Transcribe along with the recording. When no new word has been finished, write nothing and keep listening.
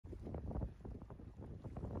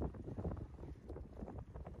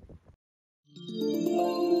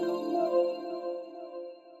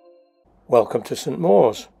Welcome to St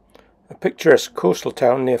Mawes, a picturesque coastal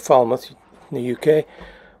town near Falmouth in the UK,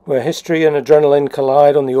 where history and adrenaline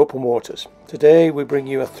collide on the open waters. Today we bring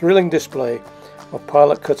you a thrilling display of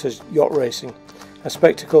pilot cutters yacht racing, a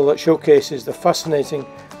spectacle that showcases the fascinating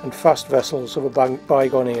and fast vessels of a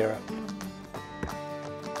bygone era.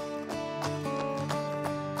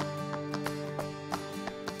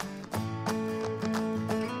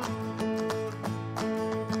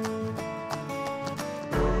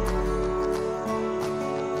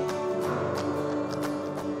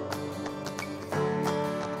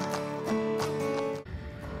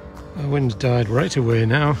 The wind's died right away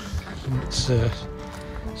now. It's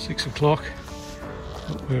 6 o'clock.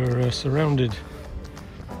 We're surrounded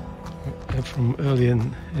from early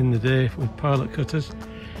in the day with pilot cutters.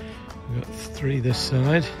 We've got 3 this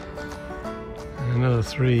side, and another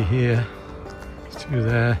 3 here, 2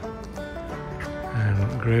 there,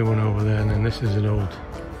 and a grey one over there, and then this is an old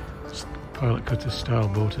pilot cutter style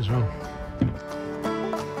boat as well.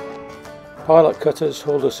 Pilot cutters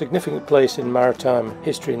hold a significant place in maritime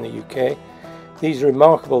history in the UK. These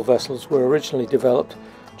remarkable vessels were originally developed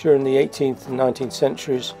during the 18th and 19th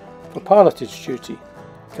centuries for pilotage duty,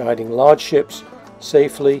 guiding large ships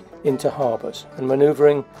safely into harbours and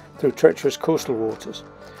manoeuvring through treacherous coastal waters.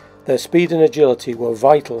 Their speed and agility were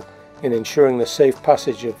vital in ensuring the safe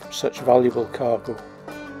passage of such valuable cargo.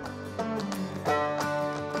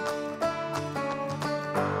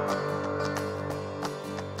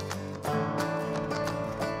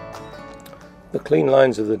 The clean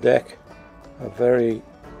lines of the deck, a very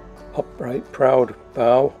upright, proud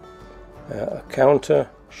bow, a counter,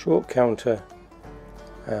 short counter,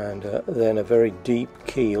 and then a very deep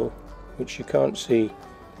keel, which you can't see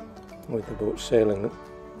with the boat sailing.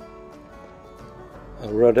 A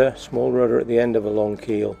rudder, small rudder at the end of a long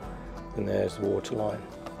keel, and there's the waterline.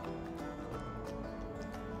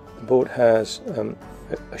 The boat has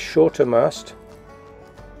a shorter mast,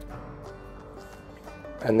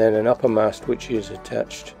 and then an upper mast which is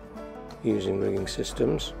attached using rigging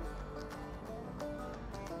systems,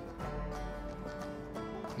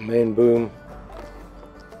 main boom,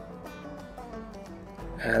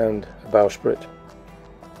 and a bowsprit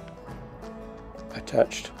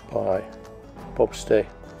attached by bobstay.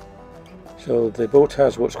 So the boat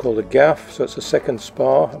has what's called a gaff, so it's a second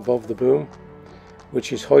spar above the boom,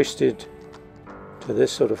 which is hoisted to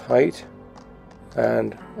this sort of height,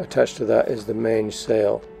 and attached to that is the main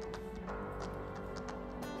sail,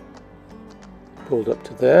 pulled up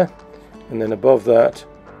to there, and then above that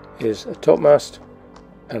is a topmast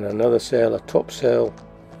and another sail, a top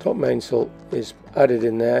mainsail is added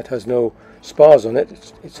in there. It has no spars on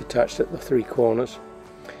it, it's attached at the 3 corners,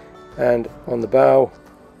 and on the bow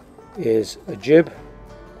is a jib,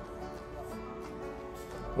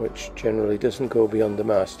 which generally doesn't go beyond the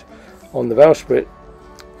mast. On the bowsprit,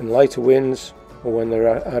 in lighter winds or when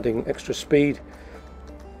they're adding extra speed,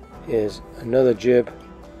 is another jib,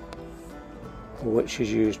 which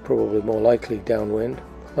is used probably more likely downwind.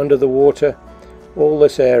 Under the water, all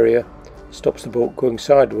this area stops the boat going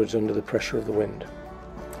sideways under the pressure of the wind.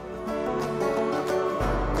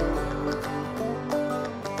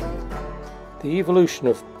 The evolution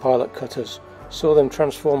of pilot cutters saw them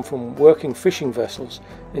transform from working fishing vessels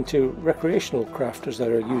into recreational craft as they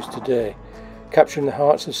are used today, capturing the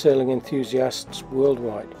hearts of sailing enthusiasts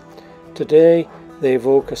worldwide. Today they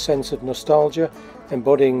evoke a sense of nostalgia,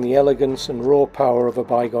 embodying the elegance and raw power of a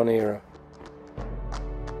bygone era.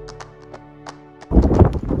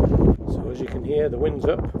 So as you can hear, the wind's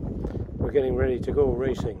up, we're getting ready to go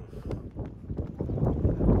racing.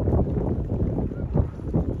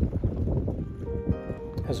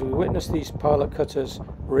 As we witness these pilot cutters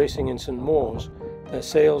racing in St Mawes, their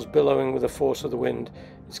sails billowing with the force of the wind,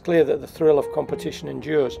 it's clear that the thrill of competition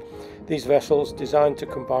endures. These vessels, designed to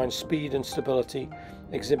combine speed and stability,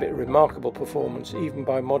 exhibit remarkable performance even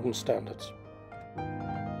by modern standards.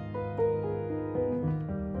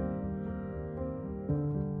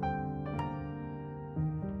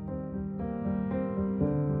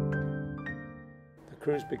 The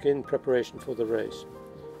crews begin preparation for the race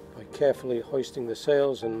by carefully hoisting the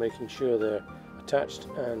sails and making sure they're attached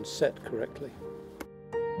and set correctly.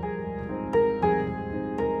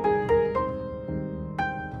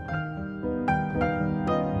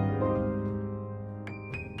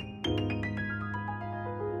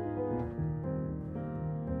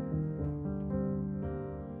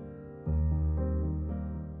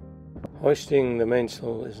 Hoisting the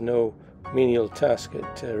mainsail is no menial task,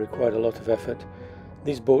 it required a lot of effort.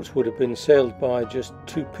 These boats would have been sailed by just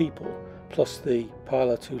 2 people, plus the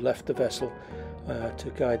pilot who left the vessel to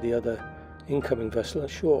guide the other incoming vessel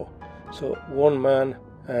ashore. So one man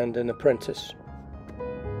and an apprentice.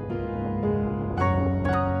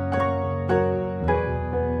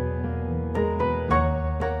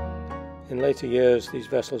 In later years these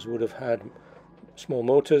vessels would have had small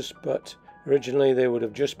motors, but originally they would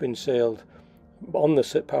have just been sailed on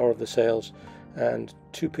the power of the sails, and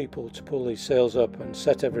 2 people to pull these sails up and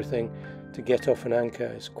set everything to get off an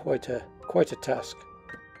anchor is quite a task.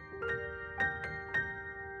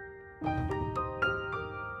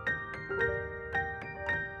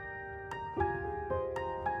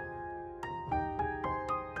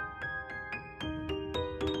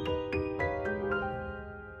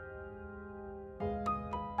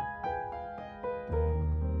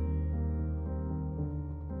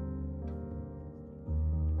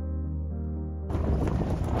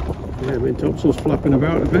 Yeah, main topsail's flapping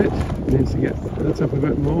about a bit. Needs to get that up a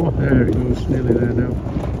bit more. There it goes, nearly there now.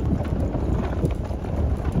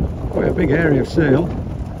 Quite a big area of sail.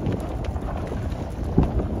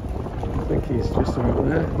 I think he's just about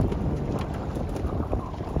there.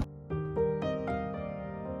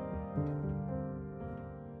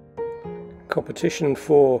 Competition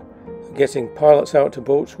for getting pilots out to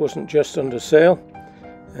boats wasn't just under sail,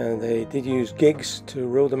 and they did use gigs to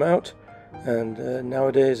row them out. And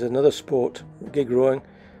nowadays another sport, gig rowing,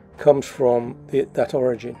 comes from that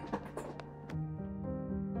origin.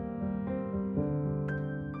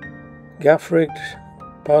 Gaff-rigged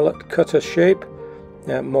pilot cutter shape,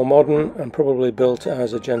 more modern and probably built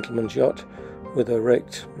as a gentleman's yacht with a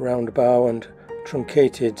raked round bow and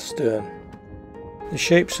truncated stern. The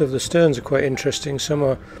shapes of the sterns are quite interesting.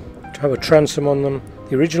 Some have a transom on them.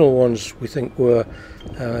 The original ones we think were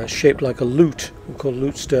shaped like a lute, called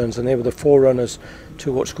lute sterns, and they were the forerunners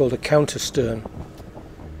to what's called a counter stern.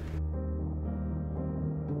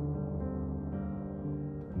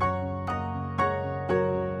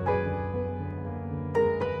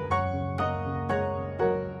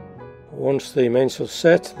 Once the mainsail's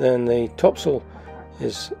set, then the topsail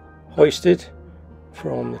is hoisted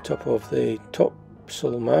from the top of the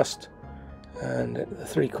topsail mast, and the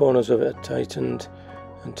 3 corners of it are tightened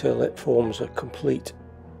until it forms a complete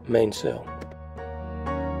mainsail.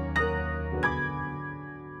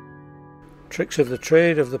 Tricks of the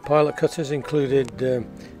trade of the pilot cutters included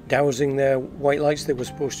dowsing their white lights they were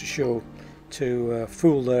supposed to show to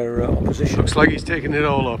fool their opposition. Looks like he's taking it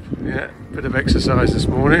all up. Yeah, bit of exercise this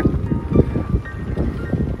morning.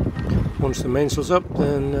 Once the mainsail's up,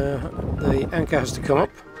 then the anchor has to come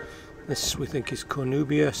up. This we think is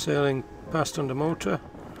Cornubia sailing past under motor.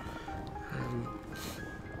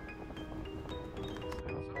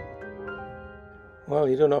 Well,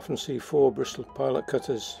 you don't often see 4 Bristol pilot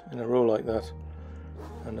cutters in a row like that.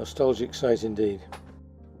 A nostalgic sight indeed.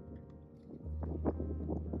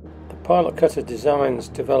 The pilot cutter designs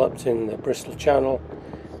developed in the Bristol Channel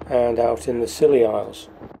and out in the Scilly Isles.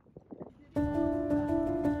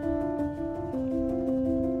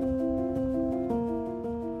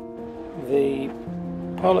 The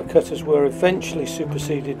pilot cutters were eventually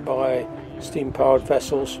superseded by steam-powered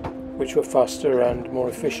vessels, which were faster and more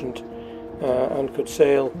efficient and could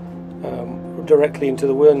sail directly into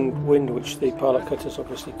the wind, which the pilot cutters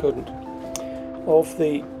obviously couldn't. Of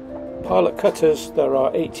the pilot cutters, there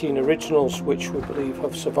are 18 originals which we believe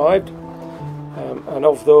have survived, and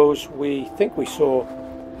of those we think we saw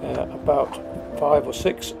about 5 or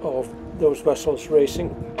 6 of those vessels racing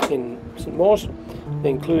in St Mawes. They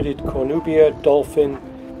included Cornubia, Dolphin,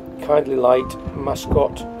 Kindly Light,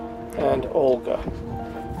 Mascot and Olga,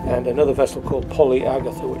 and another vessel called Polly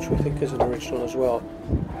Agatha, which we think is an original as well.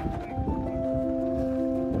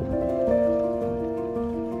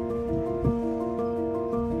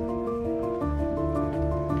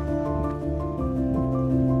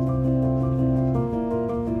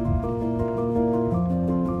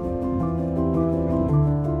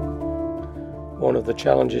 One of the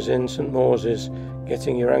challenges in St Mawes is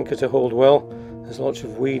getting your anchor to hold well. There's lots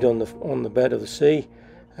of weed on the bed of the sea,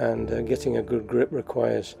 and getting a good grip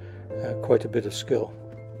requires quite a bit of skill.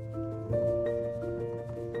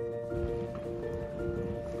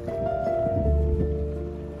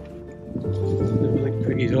 I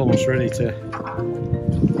think he's almost ready to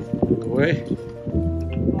go away.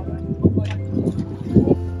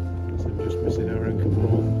 I'm just missing our anchor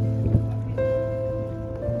ball.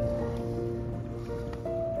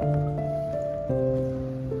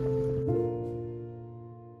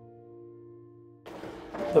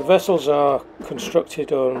 The vessels are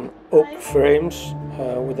constructed on oak frames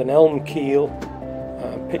with an elm keel,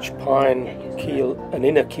 pitch pine keel, an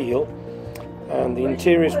inner keel, and the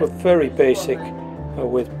interiors were very basic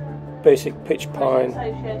with basic pitch pine.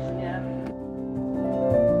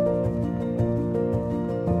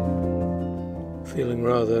 Feeling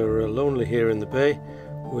rather lonely here in the bay,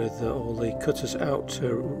 with all the cutters out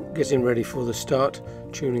getting ready for the start,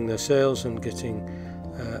 tuning their sails and getting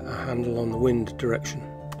a handle on the wind direction.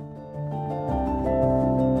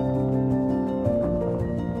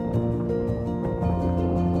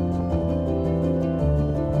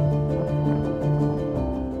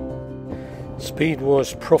 Speed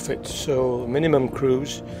was profit, so minimum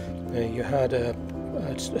cruise. You had a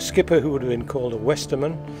skipper who would have been called a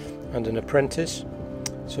westerman and an apprentice,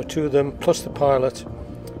 so two of them plus the pilot,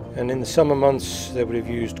 and in the summer months they would have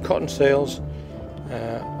used cotton sails,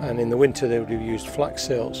 and in the winter they would have used flax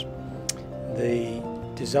sails. The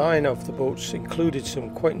design of the boats included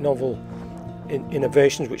some quite novel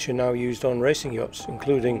innovations which are now used on racing yachts,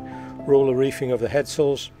 including roller reefing of the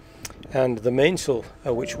headsails and the mainsail,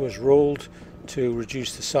 which was rolled to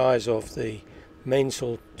reduce the size of the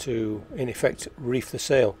mainsail to in effect reef the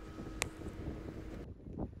sail.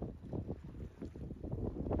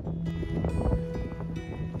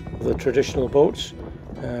 The traditional boats,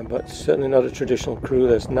 but certainly not a traditional crew.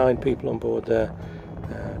 There's 9 people on board there.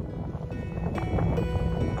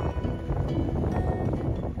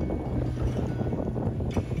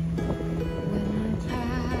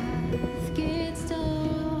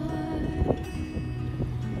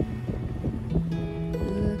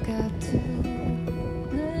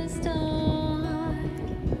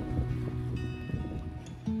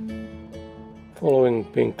 Following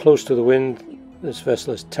being close to the wind, this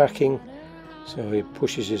vessel is tacking, so he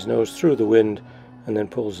pushes his nose through the wind and then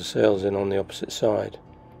pulls the sails in on the opposite side.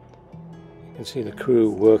 You can see the crew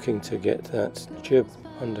working to get that jib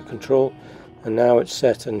under control, and now it's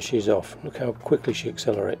set and she's off. Look how quickly she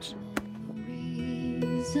accelerates.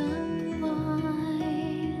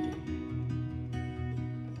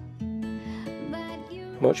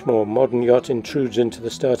 Much more modern yacht intrudes into the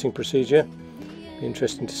starting procedure. Be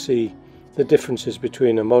interesting to see the differences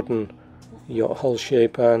between a modern yacht hull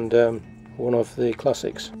shape and one of the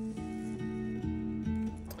classics.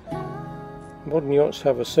 Modern yachts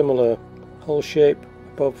have a similar hull shape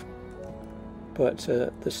above, but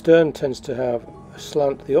the stern tends to have a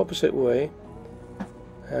slant the opposite way,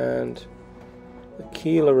 and the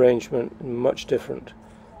keel arrangement much different.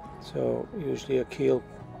 So usually a keel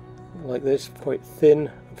like this, quite thin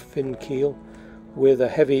keel with a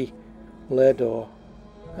heavy lead or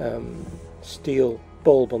steel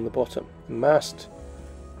bulb on the bottom. The mast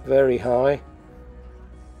very high,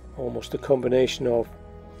 almost a combination of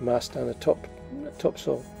mast and a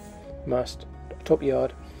topsail mast, top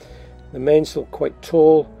yard. The mainsail quite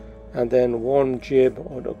tall, and then one jib,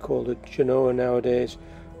 or called a genoa nowadays,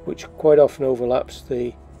 which quite often overlaps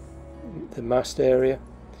the mast area.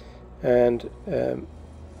 And in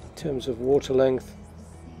terms of water length,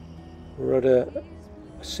 rudder,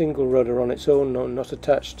 a single rudder on its own, not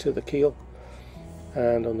attached to the keel,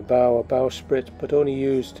 and on the bow a bowsprit, but only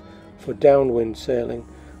used for downwind sailing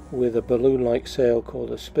with a balloon-like sail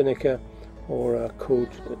called a spinnaker or a code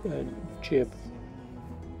jib.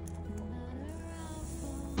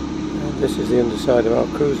 And this is the underside of our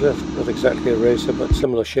cruiser, not exactly a racer but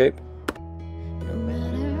similar shape.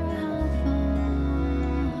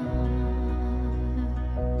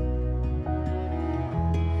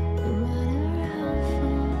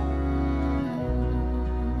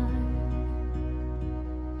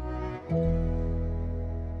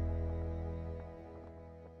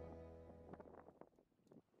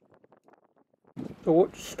 So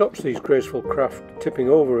what stops these graceful craft tipping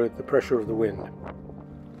over at the pressure of the wind?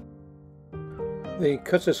 The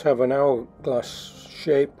cutters have an hourglass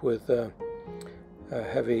shape with a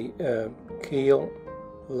heavy keel,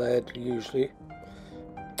 lead usually,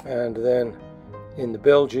 and then in the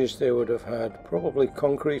bilges they would have had probably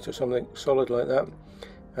concrete or something solid like that,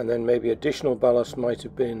 and then maybe additional ballast might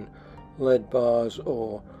have been lead bars,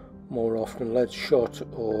 or more often lead shot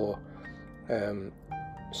or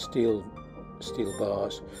steel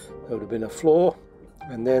bars. There would have been a floor,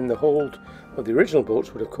 and then the hold of the original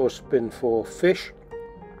boats would of course have been for fish.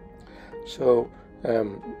 So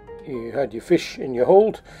you had your fish in your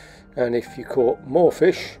hold, and if you caught more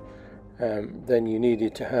fish, then you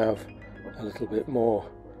needed to have a little bit more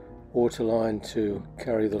waterline to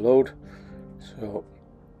carry the load. So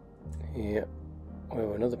here we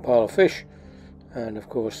have another pile of fish, and of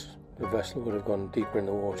course the vessel would have gone deeper in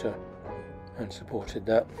the water and supported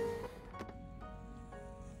that.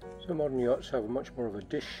 So modern yachts have much more of a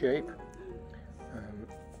dish shape,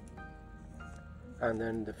 and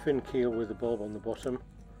then the fin keel with the bulb on the bottom,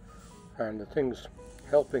 and the things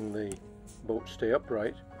helping the boat stay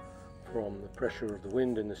upright from the pressure of the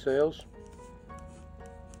wind in the sails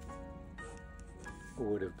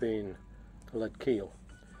would have been the lead keel.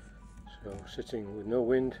 So sitting with no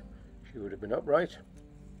wind, she would have been upright,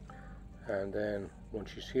 and then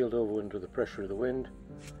once she's heeled over under the pressure of the wind,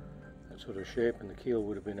 that sort of shape, and the keel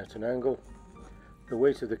would have been at an angle. The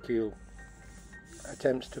weight of the keel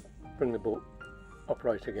attempts to bring the boat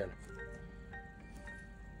upright again.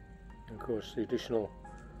 And of course the additional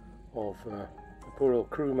of the poor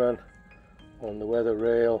old crewman on the weather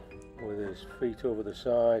rail with his feet over the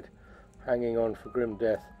side, hanging on for grim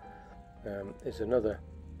death, is another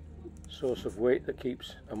source of weight that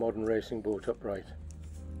keeps a modern racing boat upright.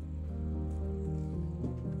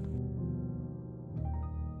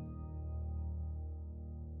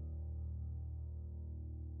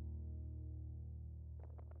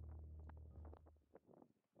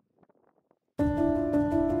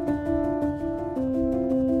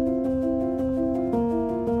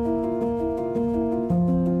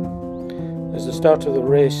 As the start of the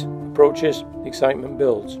race approaches, excitement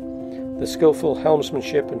builds. The skillful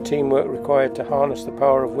helmsmanship and teamwork required to harness the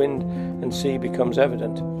power of wind and sea becomes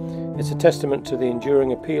evident. It's a testament to the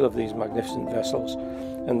enduring appeal of these magnificent vessels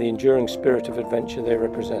and the enduring spirit of adventure they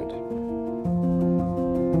represent.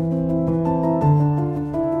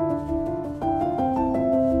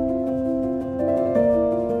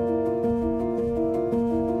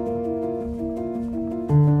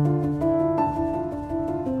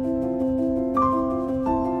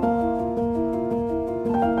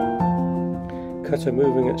 Cutter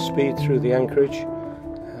moving at speed through the anchorage,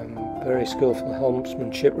 very skillful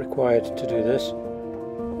helmsmanship required to do this.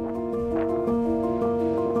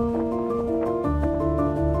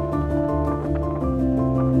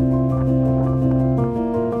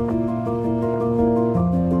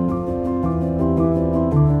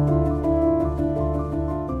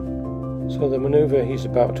 So the manoeuvre he's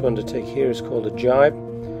about to undertake here is called a jibe.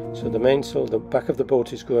 So the mainsail, the back of the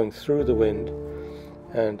boat is going through the wind,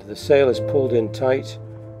 and the sail is pulled in tight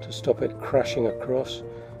to stop it crashing across,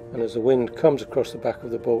 and as the wind comes across the back of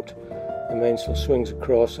the boat, the mainsail swings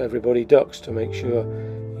across. Everybody ducks to make sure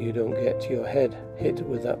you don't get your head hit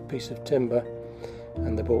with that piece of timber,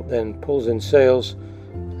 and the boat then pulls in sails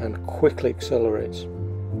and quickly accelerates.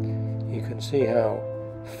 You can see how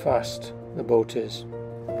fast the boat is.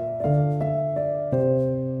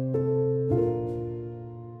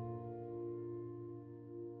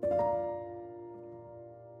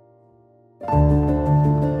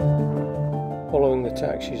 Following the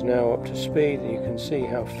tack, she's now up to speed, and you can see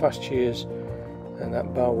how fast she is, and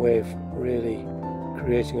that bow wave really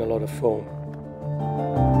creating a lot of foam.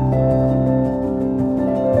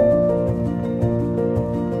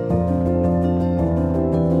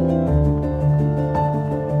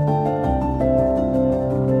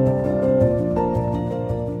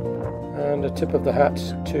 And a tip of the hat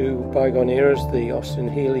to Bygone Eras, the Austin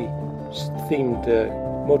Healey themed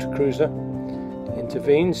motor cruiser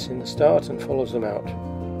intervenes in the start and follows them out.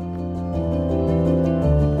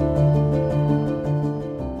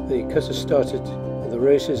 The cutter started the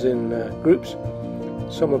races in groups.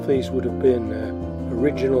 Some of these would have been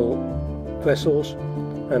original vessels,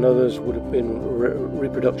 and others would have been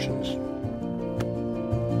reproductions.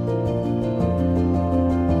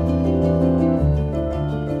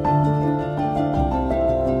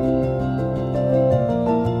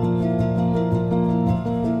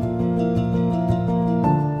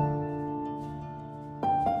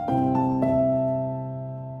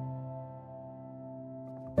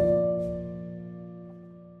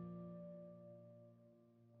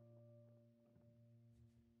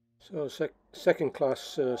 So second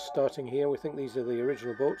class starting here. We think these are the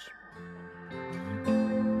original boats.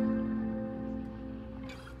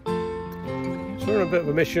 So we're on a bit of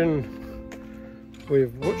a mission.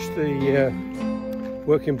 We've watched the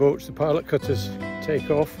working boats, the pilot cutters, take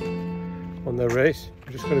off on their race.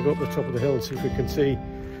 We're just going to go up the top of the hill and see if we can see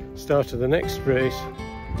the start of the next race.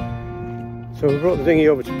 So we brought the dinghy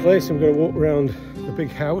over to place, and we're going to walk around the big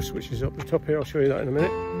house which is up the top here. I'll show you that in a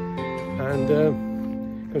minute,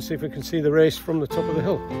 and see if we can see the race from the top of the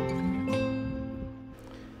hill.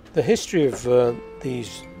 The history of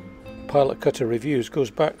these pilot cutter reviews goes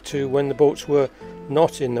back to when the boats were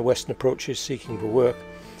not in the western approaches seeking for work,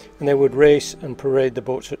 and they would race and parade the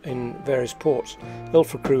boats in various ports.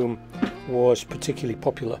 Ilfracombe was particularly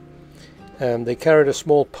popular. They carried a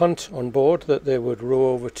small punt on board that they would row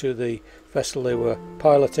over to the vessel they were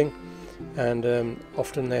piloting, and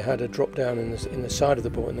often they had a drop down in the side of the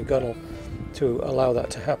boat, in the gunwale, to allow that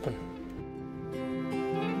to happen.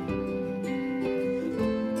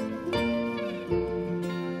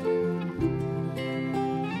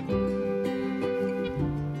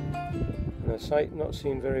 And a sight not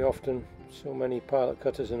seen very often, so many pilot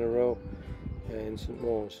cutters in a row in St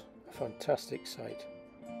Mawes. A fantastic sight.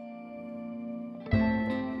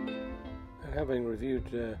 And having reviewed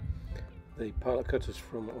the pilot cutters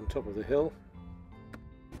from on top of the hill,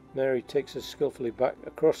 Mary takes us skillfully back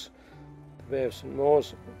across the Bay of St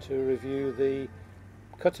Mawes to review the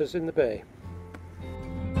cutters in the bay.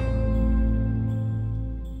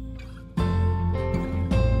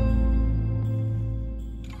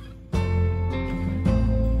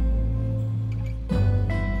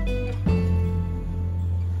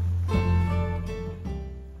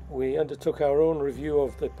 We undertook our own review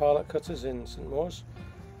of the pilot cutters in St Mawes.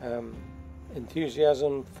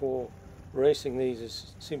 Enthusiasm for racing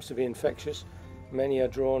these seems to be infectious. Many are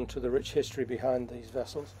drawn to the rich history behind these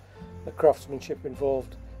vessels, the craftsmanship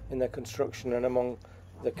involved in their construction, and among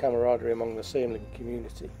the camaraderie among the sailing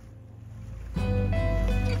community.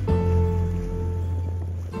 A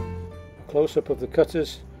close-up of the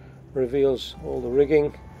cutters reveals all the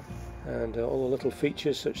rigging and all the little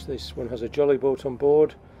features, such this one has a jolly boat on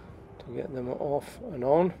board to get them off and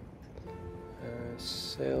on.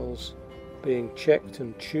 Sails being checked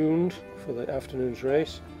and tuned for the afternoon's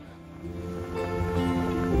race.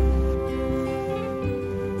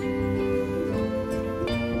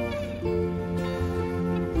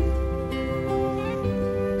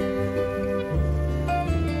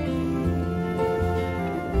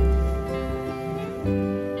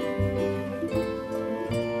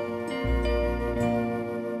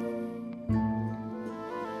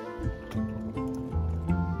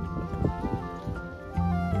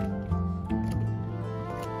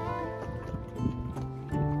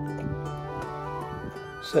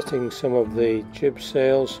 Setting some of the jib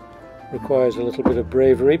sails requires a little bit of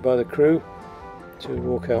bravery by the crew to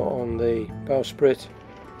walk out on the bowsprit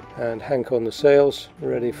and hank on the sails,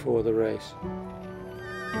 ready for the race.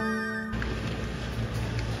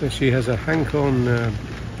 So she has a hank on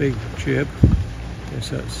big jib.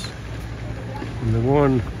 Yes, that's, and the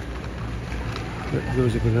one that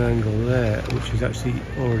goes up at an angle there, which is actually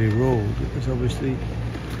already rolled, is obviously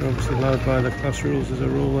allowed by the class rules as a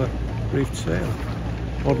roller reefed sail.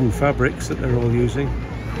 Modern fabrics that they're all using.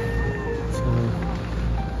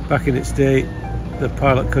 So back in its day, the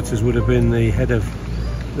pilot cutters would have been the head of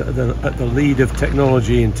at the lead of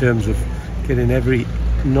technology in terms of getting every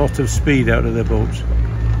knot of speed out of their boats.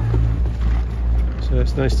 So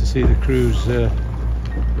it's nice to see the crews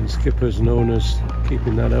and skippers and owners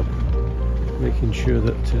keeping that up, making sure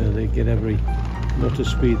that they get every knot of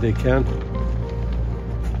speed they can.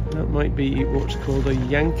 That might be what's called a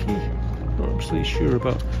Yankee. Not absolutely sure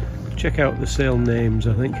about. Check out the sail names,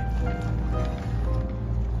 I think.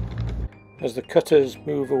 As the cutters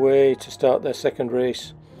move away to start their second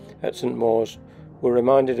race at St Mawes, we're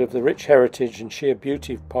reminded of the rich heritage and sheer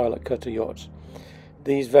beauty of pilot cutter yachts.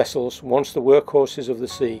 These vessels, once the workhorses of the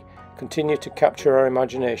sea, continue to capture our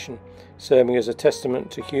imagination, serving as a testament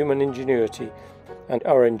to human ingenuity and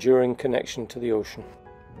our enduring connection to the ocean.